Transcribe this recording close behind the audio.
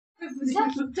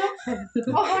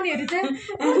अगाउनेहरु चाहिँ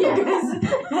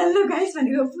hello guys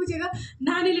भनेको बुझेको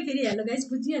नानीले फेरि हेलो गाइस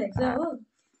बुझिहालेको छ हो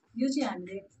यो चाहिँ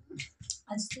हामीले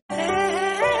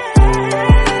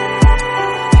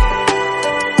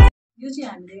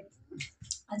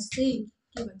आज चाहिँ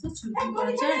के भन्छ छुर्पीबाट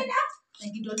चाहिँ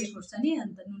लागि डल्ले खोर्सानी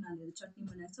अन्त नुन हालेर चटनी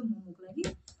बनाएको छ मोमोको लागि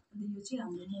अन्त यो चाहिँ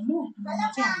हाम्रो मोमो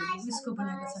चाहिँ हामीले यसको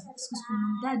बनाएको छ इस्कुसको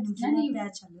मुन्टा नुन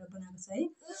प्याज हालेर बनाएको छ है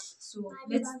सो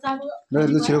लेट्स स्टार्ट ल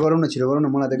छिटो गरौँ न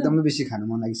मलाई त एकदमै बेसी खानु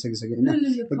मन लागिसक्यो हैन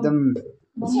एकदम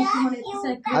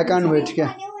आई कान्ट वेट क्या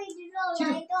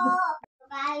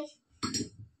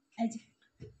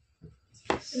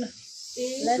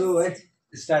सो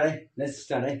लेट्स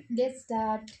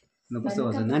स्टार्ट ल कस्तो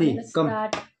हुन्छ नानी कम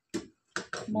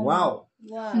वाओ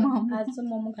आज चाहिँ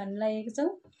मोमो खान लागेको छौँ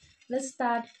लेट्स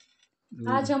स्टार्ट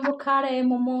आज हम लोग खा रहे हैं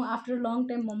momo after long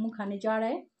time momo खाने जा रहे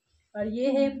हैं और ये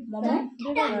है मोमो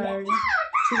और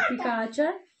छुर्पी का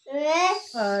अचार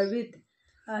और with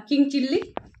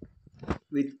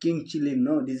king chilli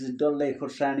no this is डल्ले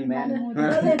खोर्सानी म्यान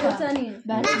डल्ले खोर्सानी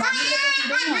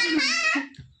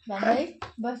भाइ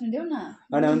बस्नु देऊ न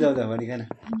अनि हुन्छ भनि खान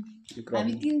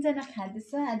हामी तीनजना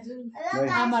खाँदैछ आज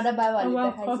आमा र बाबाले त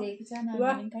खाइसकेको छ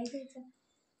नानी खाइसकेको छ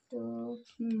तो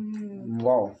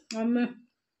वाओ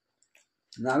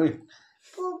नामी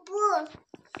पुपु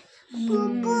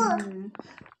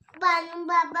बानु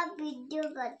बाबा भिडियो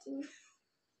गर्छिन्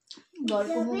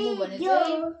घरको मोमो भने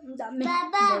चाहिँ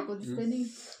घरको जस्तै नै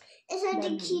यसरी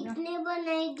खिच्ने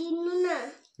बनाइदिनु न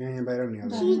यहाँ बाहिर नि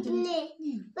खिच्ने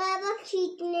बाबा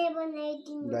खिच्ने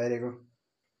बनाइदिनु बाहिरको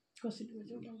कसरी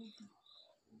गर्छ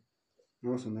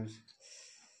नो सुन्दर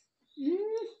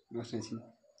नसेछि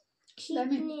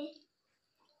खिच्ने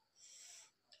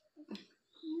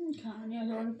खाने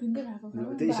अरू पिङ्कै खाएको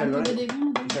त्यही स्टार्ट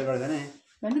गर्दैन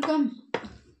भन्नु come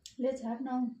let's have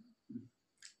now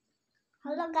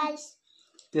hello guys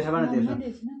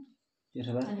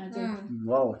त्यसो भए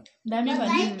वाओ दामी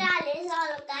भन्नु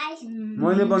हेलो गाइस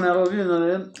मैले बनाएको कि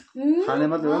खाने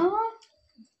मात्र हो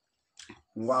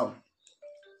वाओ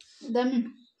दामी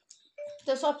त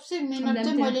सबसे मेहनत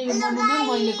चाहिँ मैले यो मोमोमा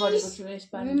मैले गरेको छु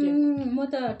यसपालि म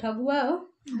त ठगुवा हो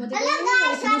म त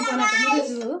यसरी बनाएको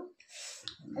छु हो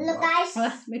हेलो गाइस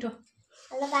मिठो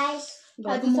हेलो गाइस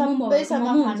आज सबैसँग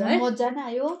खानु मजा नै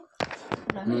आयो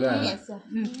हामीलाई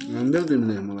दिनु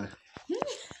मलाई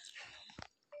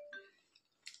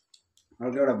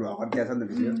अर्को एउटा ब्लगर त्यहाँ छ नि त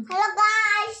भिडियो हेलो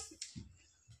गाइस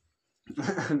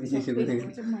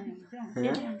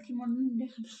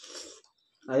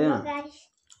आयो न गाइस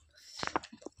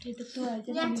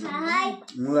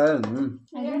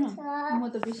म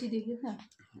त बेसी देखेँ त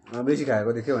बेसी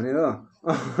खाएको देख्यो भने हो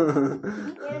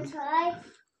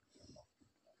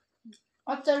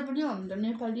अचार पनि हो त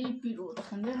नेपाली पिरो त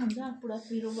खाँदै खान्छ पुरा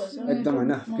पिरो भन्छ एकदम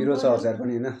होइन पिरो छ अचार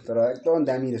पनि होइन तर एकदम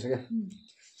दामी रहेछ क्या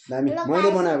दामी मैले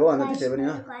बनाएको अन्त त्यसै पनि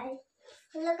हो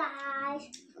हेलो गाइस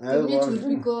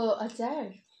छुर्पीको अचार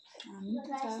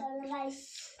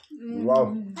वाउ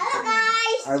हेलो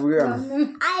गाइस आइपुग्यो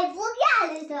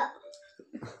आइपुगिहाल्यो त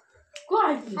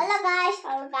हेलो गाइस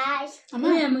म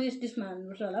यस डिसमा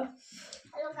हाल्नुपर्छ होला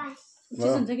हेलो गाइस चिज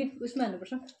हुन्छ कि उसमा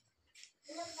हाल्नुपर्छ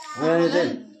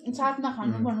साथमा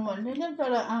खानु भन्नु भन्दैन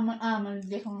तर आमाले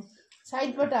देखाउनु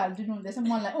साइडबाट हालिदिनु हुँदैछ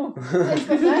मलाई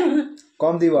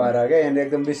कम्ती भएर क्या यहाँनिर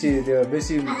एकदम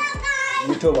बेसी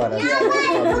मिठो भएर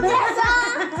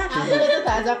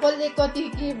थाहा कसले कति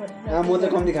के भनेर म त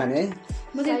कम्ती खाने है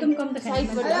म त एकदम कम त खाने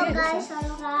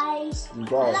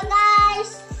हेलो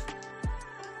गाइस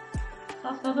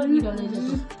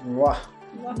वाह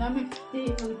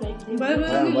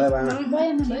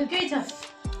केही छ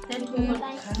त्यहाँदेखि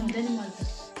खानु हुँदैन मलाई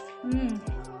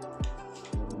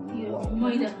यो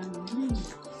मैदा खानु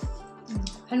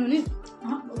हुने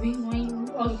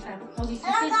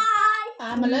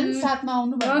आमालाई पनि साथमा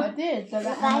आउनु भएको थिएँ तर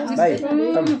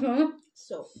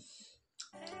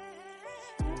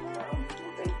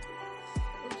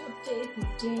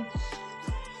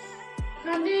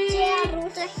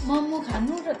मोमो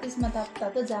खानु र त्यसमा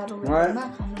तातो जाडो बेलामा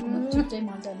खानु छुट्टै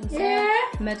मजा आउँछ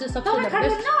मैं तो सबसे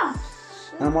बेस्ट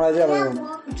मलाई चाहिँ अब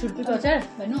छुर्पीको अचार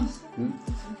भन्नु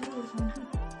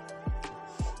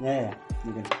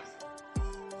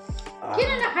किन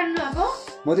नखानु भएको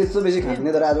म त यस्तो बेसी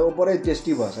खान्दिनँ तर आज ओपरै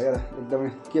टेस्टी भएछ क्या एकदमै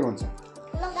के भन्छ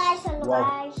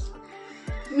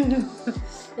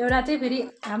एउटा चाहिँ फेरि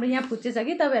हाम्रो यहाँ फुच्चे छ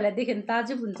कि तपाईँहरूलाई देख्यो भने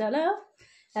ताजुब हुन्छ होला हो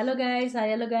हेलो गाइस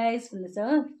हेलो गाइस भन्दैछ हो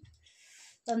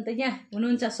अन्त यहाँ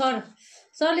हुनुहुन्छ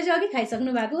सरले चाहिँ अघि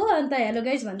खाइसक्नु भएको हो अन्त हेलो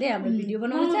गाइस भन्दै हाम्रो भिडियो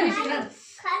बनाउँछ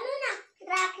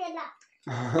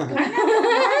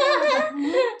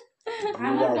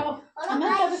आमा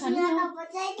तपाईँ खानु न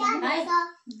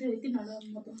दुई तीनवटा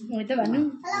म त मैले त भन्नु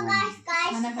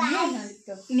खाना खानु न अलिक त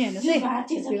नि हेर्नुहोस् है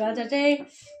छुर्पीको अचार चाहिँ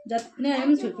जति नै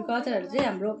पनि छुर्पीको अचारहरू चाहिँ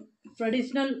हाम्रो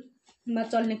ट्रेडिसनलमा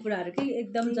चल्ने कुराहरू कि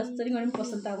एकदम जसरी गरे पनि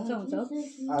पसन्द आउँछ हुन्छ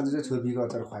आज चाहिँ छुर्पीको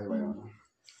अचार खुवाइ भयो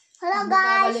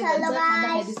बाबाले भन्छ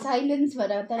खाँदाखेरि साइलेन्स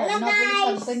भएर तर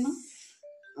नबोल्नु सक्दैन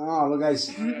हेलो गाइस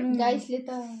गाइसले त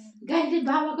गाईले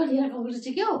बाबाको लिएर गएको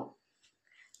चाहिँ के हो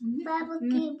बाबु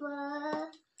के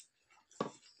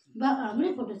भयो हाम्रै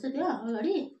फोटो छ त्यो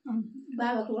अगाडि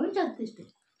बाबाको हो नि त त्यस्तै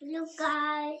हेलो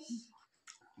गाइस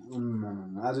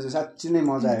आज चाहिँ साँच्चै नै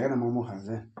मजा आयो क्या मोमो खानु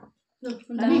चाहिँ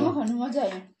मोमो खानु मजा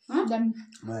आयो दामी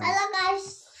हेलो गाइस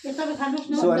तपाईँ खानुहोस्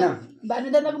न सो होइन भानु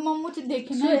दादाको मोमो चाहिँ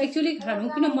देखेन सो एक्चुअली खानु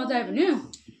किन मजा आयो भने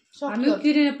हामी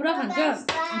किनेर पुरा खान्छ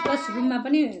प्लस रुममा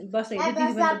पनि बसेर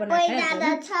दिदीबहिनीले बनाएर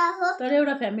खाइहाल्छ तर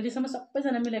एउटा फ्यामिलीसम्म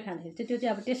सबैजना मिलेर खाँदाखेरि चाहिँ त्यो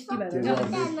चाहिँ अब टेस्टी भएर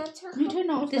मिठो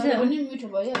नहोस् तर पनि मिठो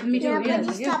भयो मिठो भइहाल्छ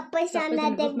कि सबैजना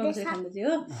ग्रुपमा बसेर खाँदा चाहिँ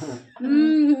हो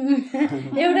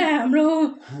एउटा हाम्रो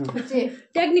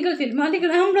टेक्निकल फिल्डमा अलिक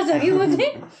राम्रो छ कि ऊ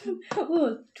चाहिँ ऊ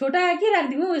छोटा के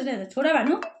राखिदिउँ उसले छोटा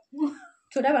भानु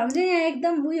चाहिँ यहाँ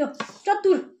एकदम उयो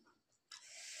चतुर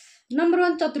नम्बर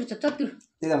 1 चतुर छ चतुर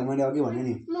त्यही त मैले अघि भने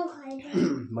नि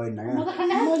भएन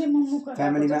क्या मैले मोमो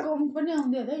फ्यामिलीमा पनि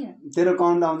आउँदैन यहाँ तेरो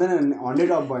काउन्ट आउँदैन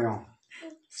 100 अफ भयो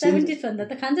 70s भन्दा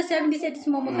त खान्छ 70s 80s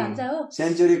मोमो खान्छ हो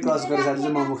सेन्चुरी क्रस गरिसकेर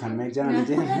चाहिँ मोमो खानमा एकजनाले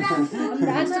चाहिँ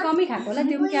आज चाहिँ कमै खाएको होला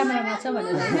त्यो पनि क्यामेरामा छ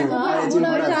भनेर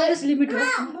होइन लिमिट हो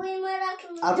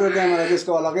आफ्नो क्यामेरा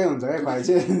त्यसको अलगै हुन्छ क्या खुवाइ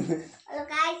चाहिँ हेलो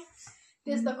गाइस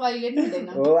त्यस्तो कहिले पनि हुँदैन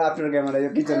हो आफ्नो क्यामेरा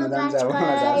यो किचनमा जान्छ अब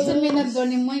मेहनत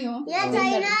गर्ने मै हो यहाँ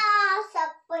छैन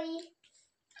सबै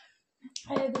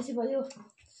अहिले बेसी भयो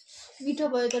मिठो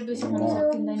भयो त बेसी खान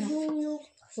सकिँदैन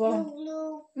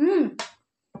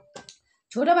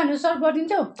छोटो भनेर सर्भ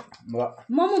गरिदिन्छौ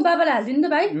मोमो बाबालाई हालिदिनु त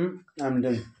भाइ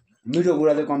हामीले मिठो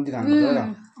कुरा चाहिँ कम्ती खानुपर्छ र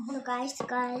हेलो गाइस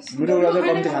मिठो कुरा चाहिँ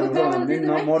कम्ती खानुपर्छ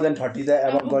भने मोर देन 30 त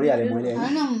एभब गरिहालेँ मैले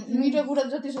होइन मिठो कुरा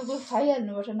जति सक्दो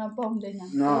खाइहाल्नुपर्छ नपाउँदैन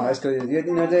यसको यो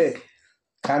दिन चाहिँ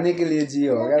खाने के लिए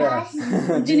जियो हो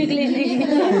क्या जिने के लिए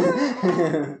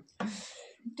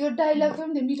त्यो डाइलग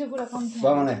पनि त्यो मिठो कुरा कम्ती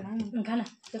खाना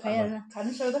त्यो खाइहाल्न खानु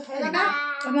सक्दा खाइहाल्नु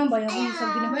आमा भयो म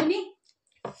सक्दिनँ बहिनी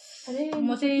अरे म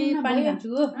चाहिँ पानी खान्छु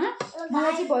हो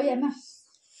मलाई चाहिँ भयो आमा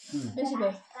बेसी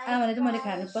भयो आमाले चाहिँ मैले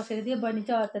खानु पसेर दिएँ बहिनी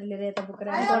चाहिँ अचार लिएर यता बोकेर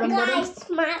गरम गरम गाइस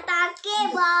माता के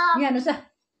भयो यहाँ हेर्नुहोस्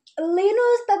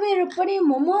लिनुहोस् तपाईँहरू पनि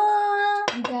मोमो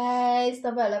गाइस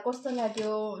तपाईँहरूलाई कस्तो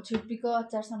लाग्यो छुर्पीको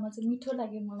अचारसँग चाहिँ मिठो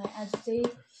लाग्यो मलाई आज चाहिँ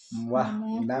वाह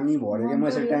दामी भयो क्या म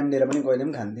यसरी टाइम लिएर पनि कहिले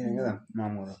पनि खान्थिनँ क्या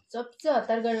मोमोहरू सबसे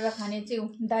हतार गरेर खाने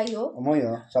चाहिँ दाइ हो मै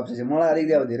हो सबसे चाहिँ मलाई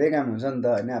अलिकति अब धेरै काम हुन्छ नि त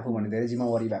होइन आफू भने धेरै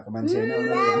जिम्मेवारी भएको मान्छे होइन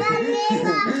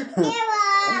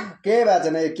के भएको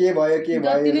छैन के भयो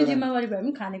जति नै जिम्मेवारी भए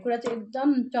पनि खानेकुरा चाहिँ एकदम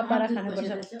चपाएर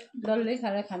खानुपर्छ डल्लै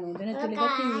खाएर खानु हुँदैन त्यसले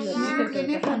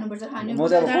कति खानुपर्छ खाने म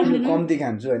चाहिँ अब कम्ती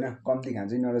खान्छु होइन कम्ती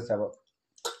खान्छु यिनीहरू चाहिँ अब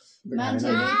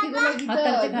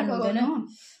हतार चाहिँ खानु हुँदैन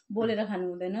बोलेर खानु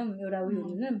हुँदैन एउटा उयो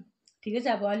हुँदैन ठिकै छ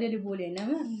अब अलिअलि बोले होइन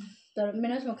तर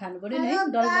मेहनतमा खानु पऱ्यो नि है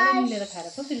डल्लै मिलेर खाएर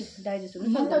कसरी डाइजेस्ट हुनु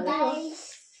सक्छ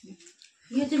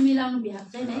यो चाहिँ मिलाउनु भ्याएको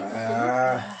छैन है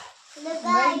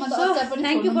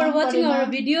thank you for watching our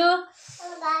video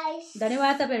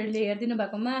धन्यवाद तपाईँहरूले हेरिदिनु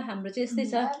भएकोमा हाम्रो चाहिँ यस्तै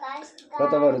छ र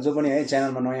तपाईँहरू जो पनि है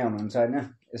च्यानलमा नयाँ हुनुहुन्छ होइन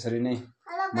यसरी नै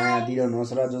माया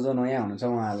दिइरहनुहोस् र जो नयाँ हुनुहुन्छ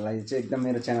उहाँहरूलाई चाहिँ एकदम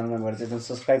मेरो च्यानलमा गएर चाहिँ एकदम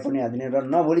सब्सक्राइब पनि हालिदिने र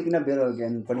नभुलिकन बेल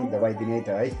आइकन पनि दबाइदिने है त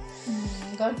है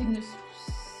गरिदिनुहोस्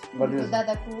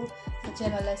दादाको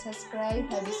च्यानललाई सब्सक्राइब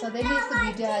हामी सधैँ नै यस्तो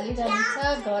भिडियो हालिरहनु छ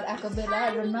घर आएको बेला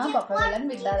र नभएको बेला पनि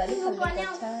मेरो दादाले खानुपर्छ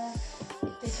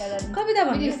त्यही कारण कविता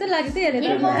भन्ने जस्तो लाग्यो त्यही हेरेर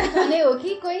खाने हो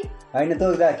कि कोही होइन त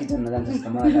दा किचनमा जान्छ जस्तो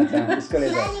मलाई लाग्छ यसकोले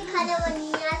चाहिँ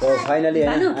so finally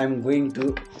I am going to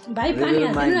reveal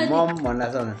my मम भन्दा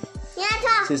छ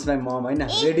सिस माई मम होइन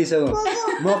रेडी छ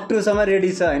मक्टुसम्म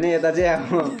रेडी छ होइन यता चाहिँ अब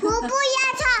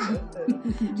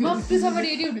मक्टुसम्म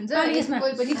रेडी हुनुहुन्छ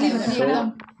कोही पनि खायो भने एकदम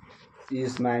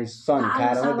इज माई सन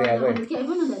खाएर मात्रै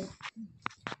देखाएको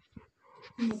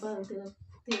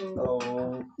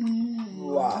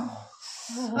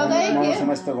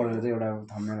समस्त गरेर चाहिँ एउटा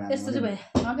थम्नेल यस्तो चाहिँ भयो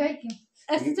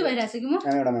यस्तो चाहिँ भइरहेको छ कि म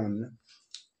एउटामा हुन्छ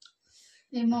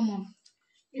ए मोमो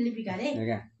यसले बिगारे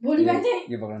क्या भोलि बिहान चाहिँ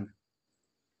यो पक्राउनु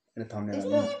एउटा थम्नेल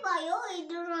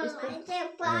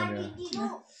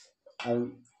अब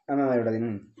आमामा एउटा दिनु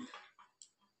नि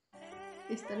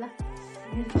यस्तो ल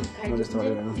म जस्तो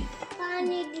गरेर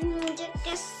पानी दिनु चाहिँ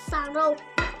के साह्रो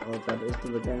यस्तो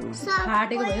त त्यहाँ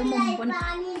फाटेको भयो मोमो पनि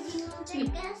पानी दिनु चाहिँ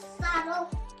के साह्रो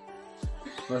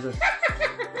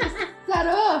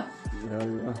साह्रो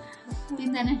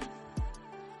तिनजना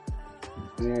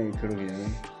ठुलो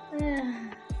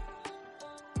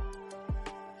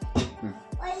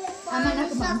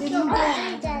आमानाको भन्दिनु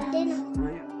जान्दैन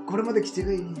फोटो मात्रै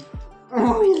खिचेको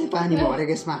यसले पानी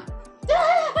भरेको यसमा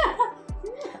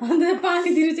अन्त पानी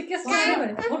दिनु चाहिँ के साह्रो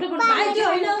भने फोटो पनि पाइयो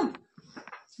होइन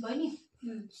बहिनी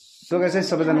सो गाइस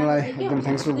सबैजनालाई एकदम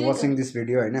thanks for watching this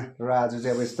video होइन र आज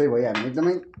चाहिँ अब यस्तै भयो हामी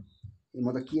एकदमै म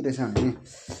त के रहेछ भने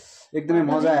एकदमै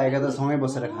मजा आएको त सँगै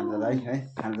बसेर खान्छ है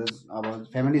खान्छ अब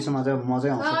फ्यामिलीसँग चाहिँ मजै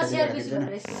आउँछ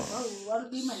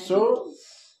सो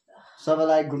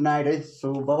सबैलाई गुड नाइट है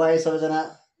सो बाबाई सबैजना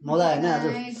मजा आएन आज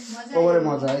ओभरै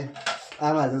मजा है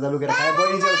आमाहरू त लुकेर खायो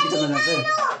बहिनी चाहिँ किचनमा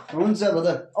जान्छ हुन्छ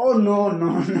brother oh no no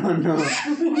no no